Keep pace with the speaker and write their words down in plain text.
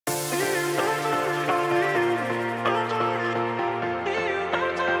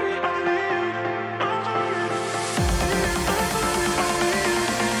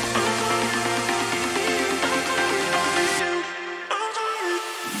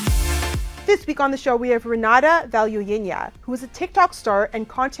this week on the show, we have Renata Valliulina, who is a TikTok star and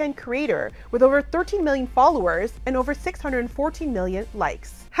content creator with over 13 million followers and over 614 million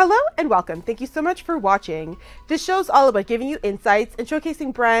likes. Hello and welcome. Thank you so much for watching. This show is all about giving you insights and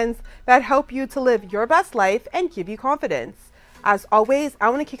showcasing brands that help you to live your best life and give you confidence. As always, I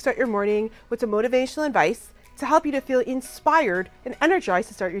want to kickstart your morning with some motivational advice to help you to feel inspired and energized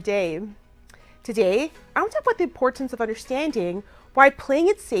to start your day. Today, I want to talk about the importance of understanding why playing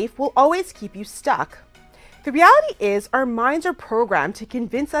it safe will always keep you stuck. The reality is our minds are programmed to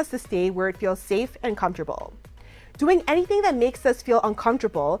convince us to stay where it feels safe and comfortable. Doing anything that makes us feel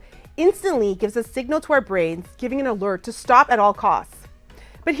uncomfortable instantly gives a signal to our brains, giving an alert to stop at all costs.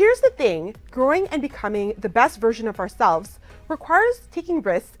 But here's the thing, growing and becoming the best version of ourselves requires taking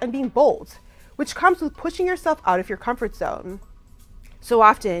risks and being bold, which comes with pushing yourself out of your comfort zone. So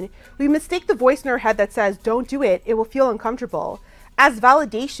often, we mistake the voice in our head that says, "Don't do it, it will feel uncomfortable," as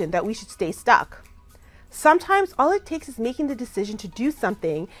validation that we should stay stuck. Sometimes all it takes is making the decision to do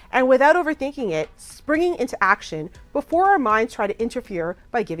something and without overthinking it, springing into action before our minds try to interfere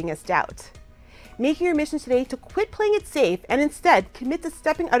by giving us doubt. Making your mission today to quit playing it safe and instead commit to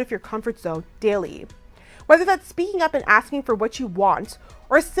stepping out of your comfort zone daily. Whether that's speaking up and asking for what you want,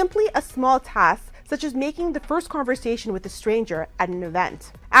 or simply a small task such as making the first conversation with a stranger at an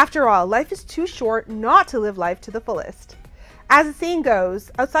event. After all, life is too short not to live life to the fullest. As the saying goes,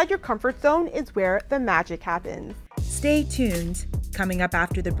 outside your comfort zone is where the magic happens. Stay tuned. Coming up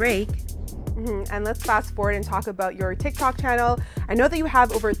after the break. And let's fast forward and talk about your TikTok channel. I know that you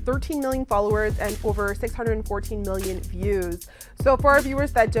have over 13 million followers and over 614 million views. So for our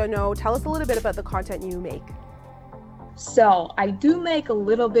viewers that don't know, tell us a little bit about the content you make. So I do make a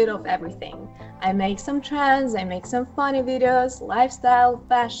little bit of everything. I make some trends, I make some funny videos, lifestyle,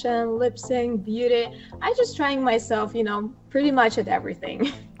 fashion, lip sync, beauty. I just trying myself, pretty much at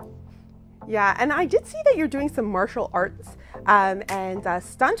everything. Yeah, and I did see that you're doing some martial arts and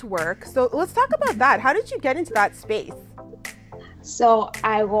stunt work. So let's talk about that. How did you get into that space? So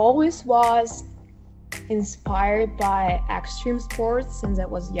I always was inspired by extreme sports since I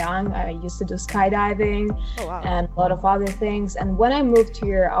was young. I used to do skydiving and a lot of other things. And when I moved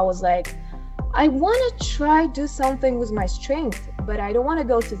here, I was like, I want to try do something with my strength, but I don't want to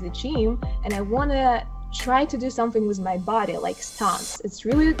go to the gym, and I want to try to do something with my body, like stunts. It's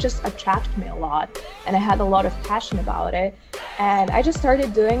really just attracted me a lot, and I had a lot of passion about it, and I just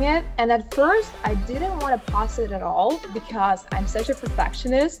started doing it. And at first I didn't want to post it at all because I'm such a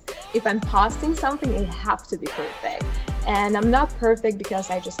perfectionist. If I'm posting something, it has to be perfect, and I'm not perfect because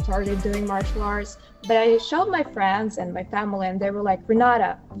I just started doing martial arts. But I showed my friends and my family, and they were like,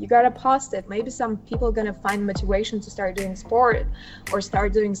 "Renata, you gotta post it. Maybe some people are gonna find motivation to start doing sport or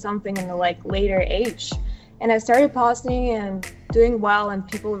start doing something in the later age." And I started posting and doing well, and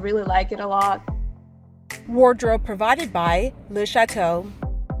people really like it a lot. Wardrobe provided by Le Chateau.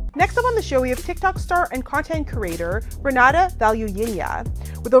 Next up on the show, we have TikTok star and content creator Renata Valliulina.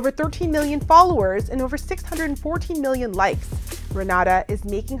 With over 13 million followers and over 614 million likes, Renata is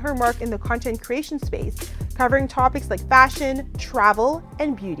making her mark in the content creation space, covering topics like fashion, travel,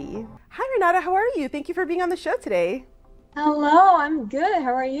 and beauty. Hi Renata, how are you? Thank you for being on the show today. Hello, I'm good.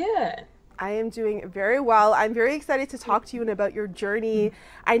 How are you? I am doing very well. I'm very excited to talk to you and about your journey.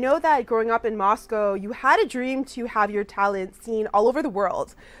 I know that growing up in Moscow, you had a dream to have your talent seen all over the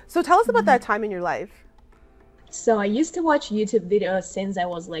world. So tell us about that time in your life. So I used to watch YouTube videos since I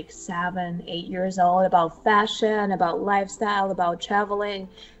was like 7, 8 years old about fashion, about lifestyle, about traveling.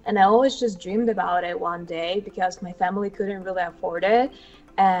 And I always just dreamed about it one day because my family couldn't really afford it.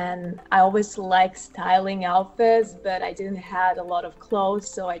 And I always liked styling outfits, but I didn't have a lot of clothes,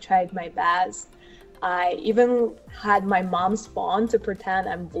 so I tried my best. I even had my mom's phone to pretend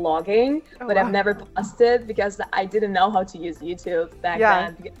I'm vlogging, but I've never posted because I didn't know how to use YouTube back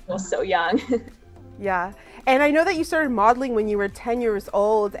then because I was so young. Yeah, and I know that you started modeling when you were 10 years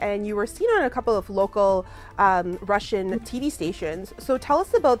old, and you were seen on a couple of local Russian TV stations. So tell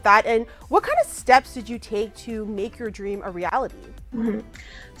us about that, and what kind of steps did you take to make your dream a reality?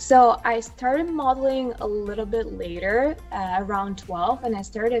 So I started modeling a little bit later, around 12, and I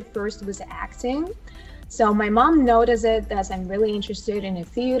started first with acting. So my mom noticed it that I'm really interested in the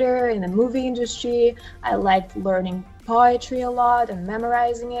theater, in the movie industry. I liked learning poetry a lot and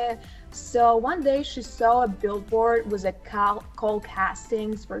memorizing it. So one day she saw a billboard with a call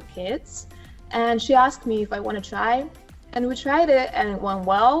castings for kids, and she asked me if I want to try, and we tried it and it went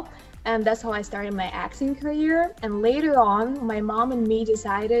well, and that's how I started my acting career. And later on, my mom and me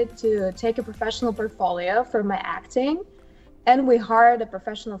decided to take a professional portfolio for my acting, and we hired a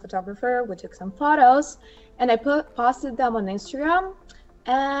professional photographer. We took some photos, and I posted them on Instagram.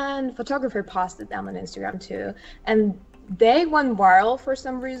 and photographer posted them on Instagram too. And they went viral for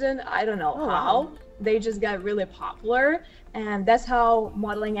some reason. I don't know how. Wow. They just got really popular, and that's how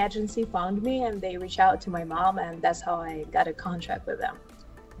modeling agency found me, and they reached out to my mom, and that's how I got a contract with them.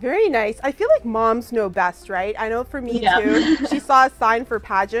 Very nice. I feel like moms know best, right? I know for me too. She saw a sign for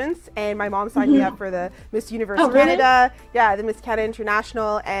pageants, and my mom signed me up for the Miss Universe Canada. Really? Yeah, the Miss Canada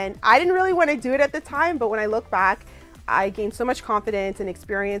International. And I didn't really want to do it at the time, but when I look back, I gained so much confidence and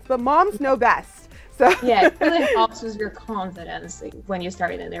experience. But moms know best. So yeah, it really helps with your confidence when you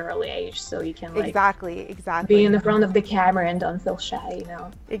start at an early age, so you can like exactly be in the front of the camera and don't feel shy, you know.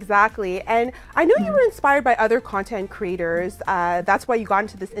 Exactly. And I know you were inspired by other content creators. That's why you got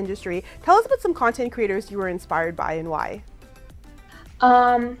into this industry. Tell us about some content creators you were inspired by and why.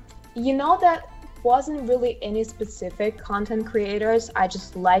 You know, that wasn't really any specific content creators. I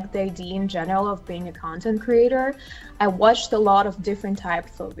just liked the idea in general of being a content creator. I watched a lot of different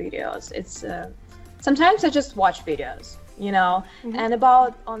types of videos. It's sometimes I just watch videos, you know. And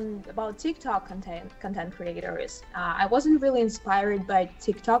about TikTok content creators, I wasn't really inspired by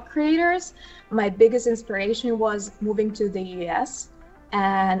TikTok creators. My biggest inspiration was moving to the US,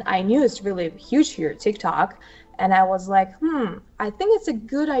 and I knew it's really huge here, TikTok. And I was like, I think it's a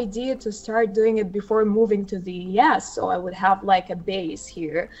good idea to start doing it before moving to the US, so I would have like a base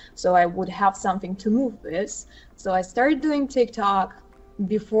here, so I would have something to move with. So I started doing TikTok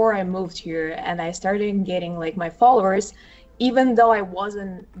before I moved here, and I started getting like my followers. Even though I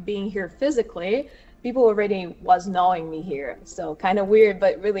wasn't being here physically, people already was knowing me here. So kind of weird,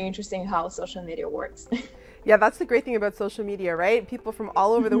 but really interesting how social media works. Yeah, that's the great thing about social media, right? People from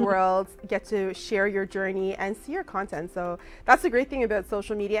all over the world get to share your journey and see your content. So that's the great thing about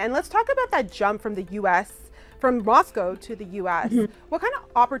social media. And let's talk about that jump from the US, from Moscow to the US. What kind of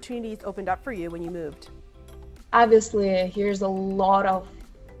opportunities opened up for you when you moved? Obviously, here's a lot of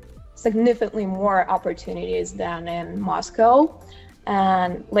significantly more opportunities than in Moscow,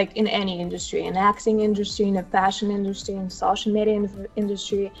 and like in any industry, in acting industry, in the fashion industry, in social media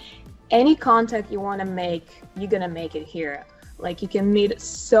industry, any content you want to make, you're gonna make it here. Like you can meet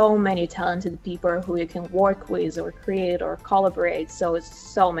so many talented people who you can work with or create or collaborate. So it's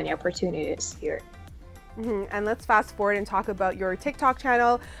so many opportunities here. And let's fast forward and talk about your TikTok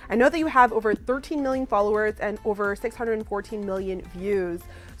channel. I know that you have over 13 million followers and over 614 million views.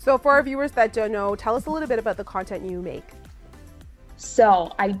 So for our viewers that don't know, tell us a little bit about the content you make.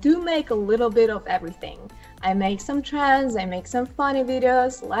 So I do make a little bit of everything. I make some trends, I make some funny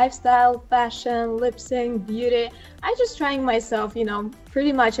videos, lifestyle, fashion, lip sync, beauty. I just trying myself, you know,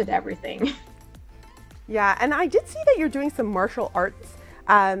 pretty much at everything. Yeah, and I did see that you're doing some martial arts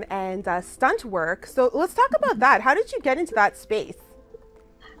and stunt work. So let's talk about that. How did you get into that space?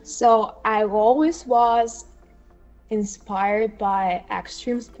 So I always was inspired by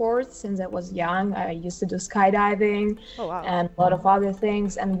extreme sports since I was young. I used to do skydiving and a lot of other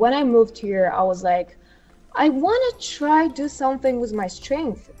things. And when I moved here, I was like, I want to try do something with my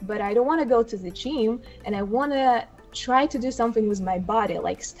strength, but I don't want to go to the gym, and I want to try to do something with my body,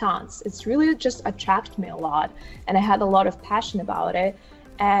 like stunts. It's really just attracted me a lot, and I had a lot of passion about it.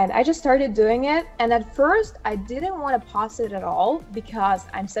 And I just started doing it. And at first I didn't want to post it at all because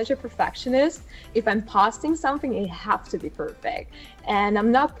I'm such a perfectionist. If I'm posting something, it has to be perfect. And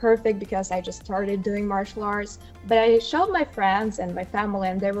I'm not perfect because I just started doing martial arts. But I showed my friends and my family,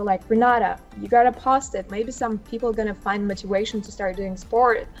 and they were like, Renata, you gotta post it. Maybe some people are gonna find motivation to start doing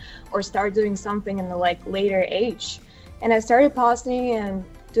sport or start doing something in the like later age. And I started posting and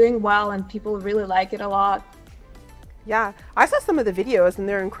doing well, and people really like it a lot. Yeah, I saw some of the videos and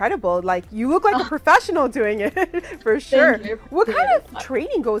they're incredible. Like, you look like a professional doing it for sure. What kind of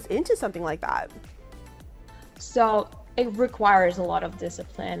training goes into something like that? So it requires a lot of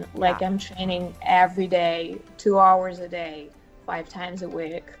discipline. Like I'm training every day, 2 hours a day, 5 times a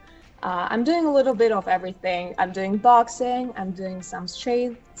week. I'm doing a little bit of everything. I'm doing boxing, I'm doing some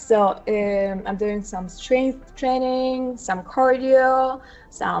strength. So I'm doing some strength training, some cardio,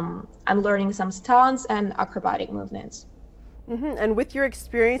 I'm learning some stunts and acrobatic movements. And with your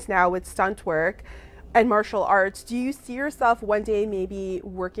experience now with stunt work and martial arts, do you see yourself one day maybe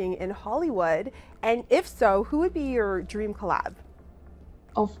working in Hollywood? And if so, who would be your dream collab?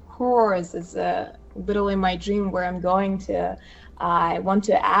 Of course, it's literally my dream where I'm going to. I want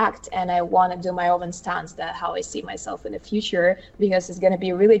to act and I want to do my own stunts. That's how I see myself in the future, because it's going to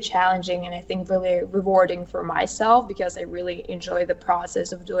be really challenging and I think really rewarding for myself, because I really enjoy the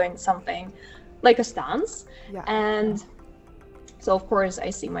process of doing something like a stunts. And so of course I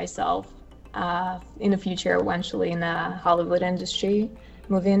see myself in the future eventually in the Hollywood industry,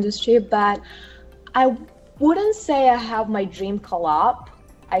 movie industry. But I wouldn't say I have my dream collab.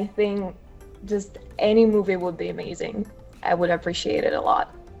 I think just any movie would be amazing. I would appreciate it a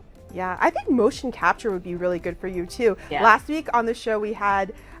lot. Yeah, I think motion capture would be really good for you too. Yeah. Last week on the show we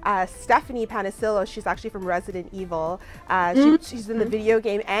had Stephanie Panisillo. She's actually from Resident Evil. She's in the video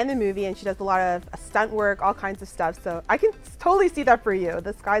game and the movie, and she does a lot of stunt work, all kinds of stuff. So I can totally see that for you.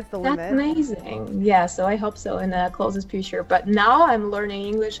 The sky's the limit. That's amazing. Yeah, so I hope so in the closest future. But now I'm learning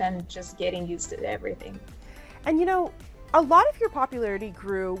English and just getting used to everything. And you know, a lot of your popularity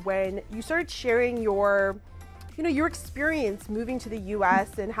grew when you started sharing your experience moving to the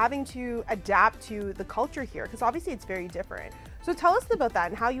US and having to adapt to the culture here, because obviously it's very different. So tell us about that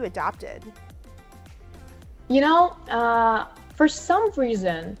and how you adapted. You know, for some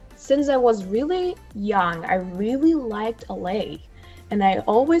reason, since I was really young, I really liked LA. And I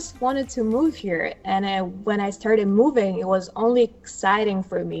always wanted to move here. And when I started moving, it was only exciting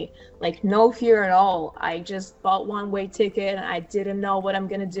for me. Like, no fear at all. I just bought one-way ticket and I didn't know what I'm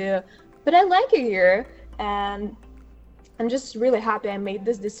gonna do. But I like it here. And I'm just really happy I made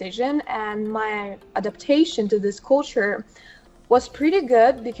this decision. And my adaptation to this culture was pretty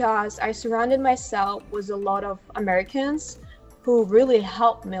good because I surrounded myself with a lot of Americans who really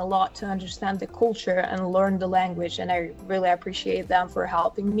helped me a lot to understand the culture and learn the language, and I really appreciate them for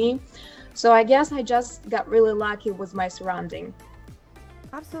helping me. So I guess I just got really lucky with my surrounding.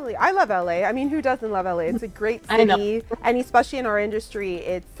 Absolutely. I love LA. I mean, who doesn't love LA? It's a great I know. city, and especially in our industry,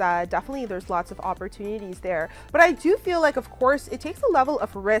 it's definitely, there's lots of opportunities there. But I do feel like, of course, it takes a level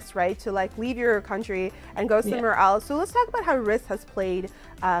of risk, right, to like leave your country and go somewhere else. So let's talk about how risk has played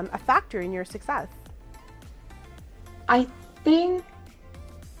a factor in your success. I think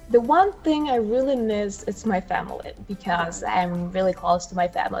the one thing I really miss is my family, because I'm really close to my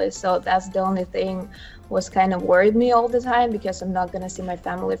family. So that's the only thing was kind of worried me all the time, because I'm not gonna see my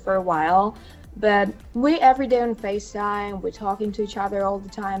family for a while. But we every day on FaceTime, we're talking to each other all the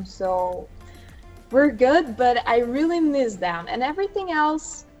time, so we're good. But I really miss them, and everything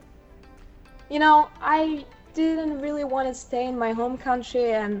else, you know, I didn't really want to stay in my home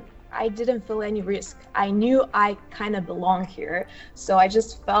country, and I didn't feel any risk. I knew I kind of belong here, so I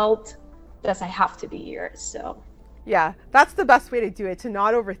just felt that I have to be here. So yeah, that's the best way to do it, to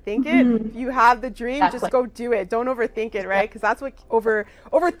not overthink it. If you have the dream, just go do it. Don't overthink it, right? Because that's what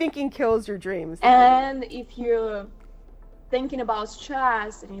overthinking kills your dreams. And if you're thinking about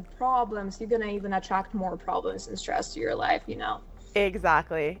stress and your problems, you're gonna even attract more problems and stress to your life, you know.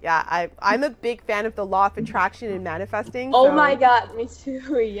 Exactly. Yeah, I'm a big fan of the law of attraction and manifesting. Oh my God, me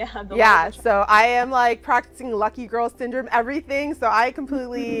too. Yeah. Yeah, so I am like practicing lucky girl syndrome, everything. So I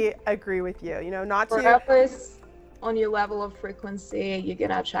completely agree with you. You know, not to whatever's on your level of frequency, you're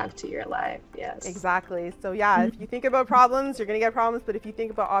gonna attract to your life. Yes. Exactly. So yeah, if you think about problems, you're gonna get problems. But if you think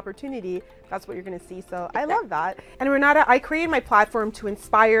about opportunity, that's what you're gonna see. So I love that. And Renata, I created my platform to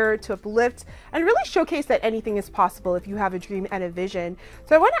inspire, to uplift, and really showcase that anything is possible if you have a dream and a vision.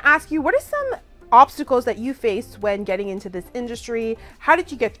 So I want to ask you, what are some obstacles that you faced when getting into this industry? How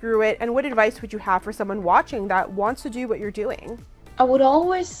did you get through it? And what advice would you have for someone watching that wants to do what you're doing? I would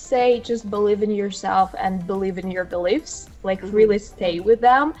always say just believe in yourself and believe in your beliefs, like really stay with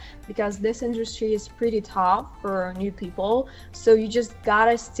them, because this industry is pretty tough for new people. So you just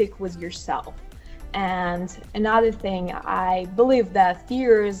gotta stick with yourself. And another thing, I believe that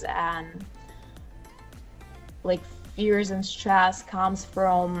fears and stress comes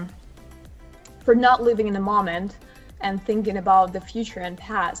from not living in the moment and thinking about the future and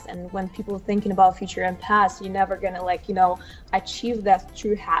past. And when people thinking about future and past, you're never gonna achieve that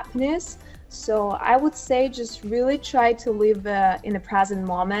true happiness. So I would say just really try to live in the present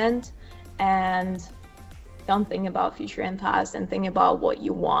moment and don't think about future and past, and think about what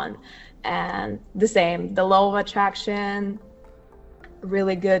you want. And the law of attraction,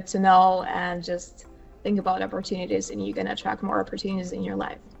 really good to know, and just think about opportunities, and you're gonna attract more opportunities in your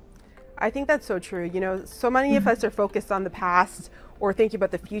life. I think that's so true. You know, so many of us are focused on the past or thinking about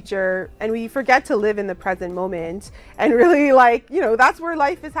the future, and we forget to live in the present moment and really that's where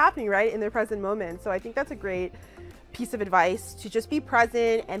life is happening, right? In the present moment. So I think that's a great piece of advice, to just be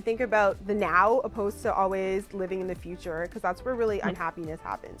present and think about the now opposed to always living in the future, because that's where really unhappiness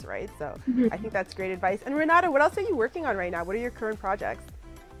happens, right? So I think that's great advice. And Renata, what else are you working on right now? What are your current projects?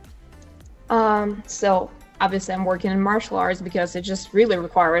 So obviously I'm working in martial arts because it just really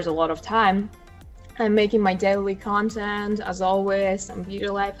requires a lot of time. I'm making my daily content, as always, some beauty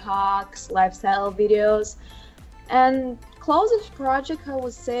life hacks, lifestyle videos. And closest project, I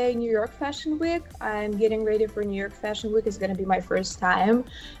would say, New York Fashion Week. I'm getting ready for New York Fashion Week. It's going to be my first time.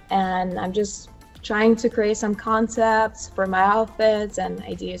 And I'm just trying to create some concepts for my outfits and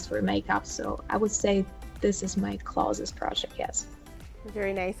ideas for makeup. So I would say this is my closest project, yes.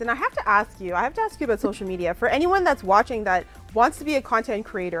 Very nice. And I have to ask you about social media. For anyone that's watching that wants to be a content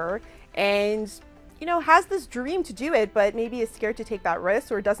creator and, you know, has this dream to do it, but maybe is scared to take that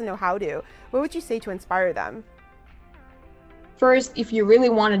risk or doesn't know how to, what would you say to inspire them? First, if you really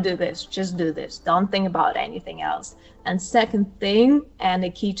want to do this, just do this. Don't think about anything else. And second thing, and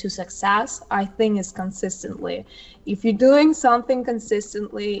the key to success, I think, is consistently. If you're doing something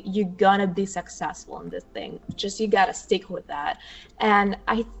consistently, you're gonna be successful in this thing. Just you gotta stick with that. And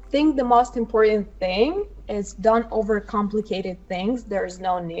I think the most important thing is don't overcomplicate things. There's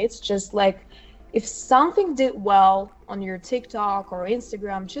no needs. Just like if something did well on your TikTok or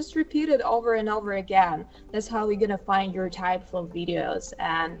Instagram, just repeat it over and over again. That's how you're gonna find your type of videos.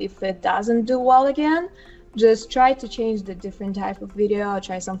 And if it doesn't do well again, just try to change the different type of video,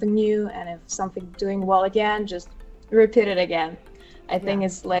 try something new. And if something doing well again, just repeat it again. I think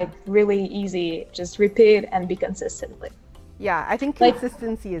it's like really easy. Just repeat and be consistently. Yeah, I think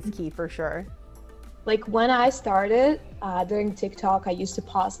consistency is key for sure. Like when I started doing TikTok, I used to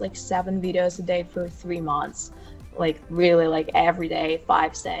post like 7 videos a day for 3 months. Like really like every day,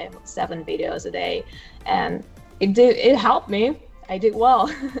 5, 7 videos a day. And it helped me. I did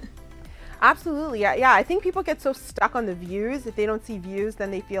well. Absolutely. Yeah, I think people get so stuck on the views. If they don't see views,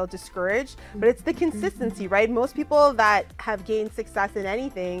 then they feel discouraged. But it's the consistency, right? Most people that have gained success in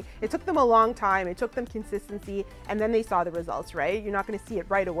anything, it took them a long time. It took them consistency, and then they saw the results, right? You're not going to see it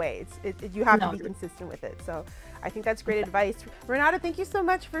right away. You have to be consistent with it. So I think that's great advice. Renata, thank you so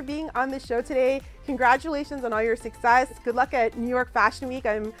much for being on the show today. Congratulations on all your success. Good luck at New York Fashion Week.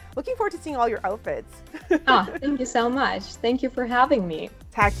 I'm looking forward to seeing all your outfits. Thank you so much. Thank you for having me.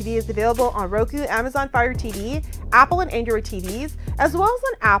 Tag TV is available on Roku, Amazon Fire TV, Apple and Android TVs, as well as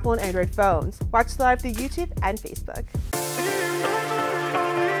on Apple and Android phones. Watch live through YouTube and Facebook.